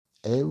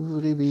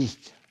every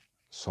week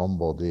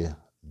somebody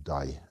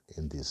die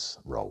in this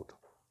road.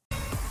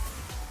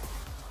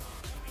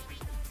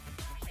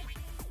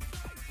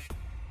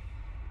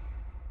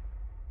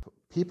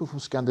 People from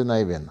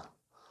Scandinavian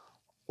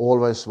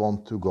always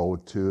want to go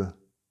to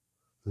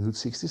Route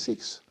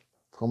 66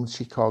 from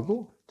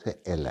Chicago to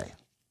LA.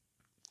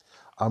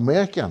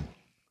 American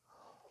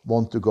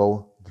want to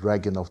go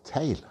Dragon of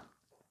Tail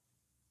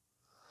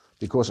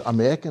because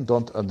American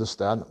don't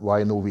understand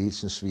why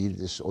Norwegian,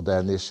 Swedish or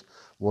Danish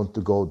want to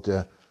go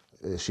to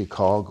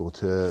Chicago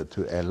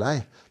to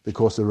LA,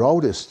 because the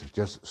road is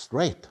just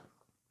straight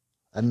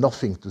and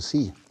nothing to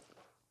see.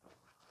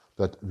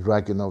 But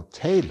Dragon of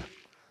Tail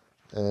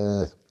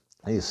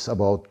is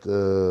about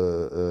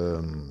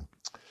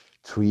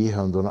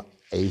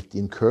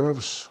 318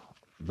 curves,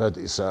 but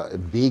it's a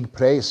big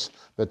place.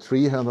 But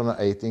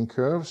 318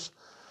 curves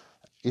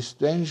is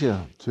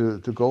danger to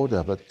go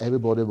there, but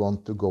everybody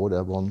wants to go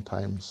there one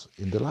time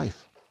in their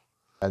life.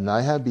 And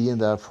I have been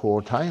there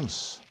 4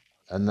 times,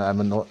 and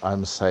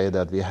I'm saying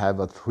that we have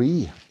a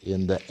tree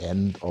in the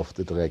end of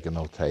the Dragon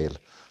of Tail.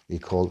 We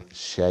call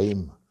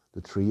shame,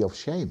 the tree of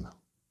shame,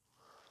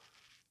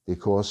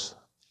 because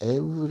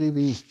every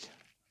week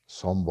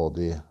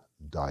somebody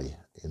die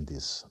in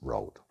this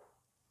road.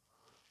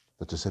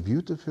 But it's a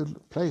beautiful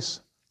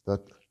place,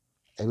 but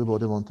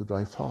everybody wants to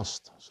drive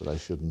fast, so they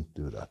shouldn't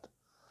do that.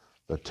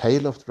 The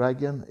Tail of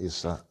Dragon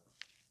is a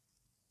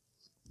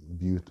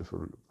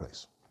beautiful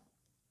place.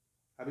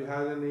 Have you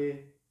had any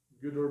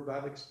good or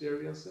bad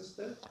experiences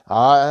there?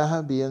 I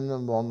have been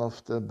in one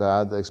of the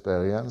bad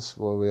experiences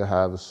where we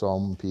have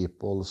some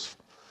people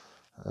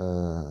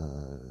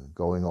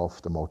going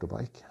off the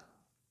motorbike.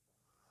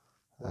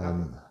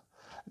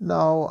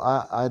 No,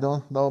 I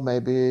don't know.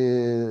 Maybe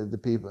the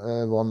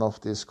people, one of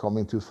these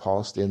coming too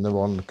fast in the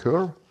one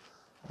curve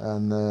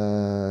and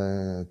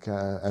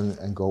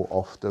go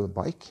off the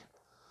bike.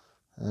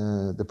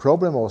 The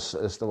problem was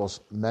there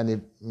was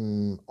many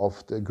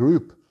of the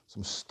group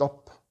some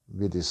stop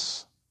with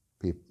this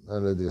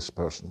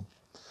person,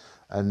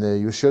 and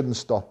you shouldn't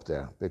stop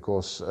there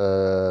because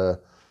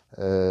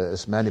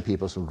as many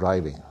people are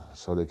driving,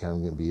 so there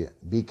can be a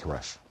big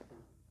crash.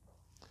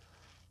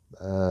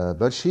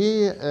 But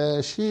she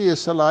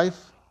is alive,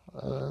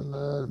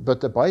 but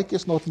the bike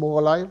is not more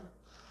alive.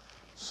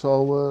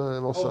 So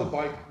it was the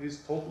bike was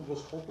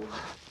total?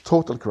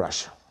 Total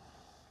crash.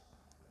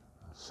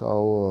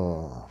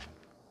 So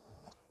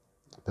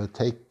but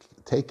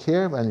take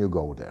care when you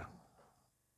go there.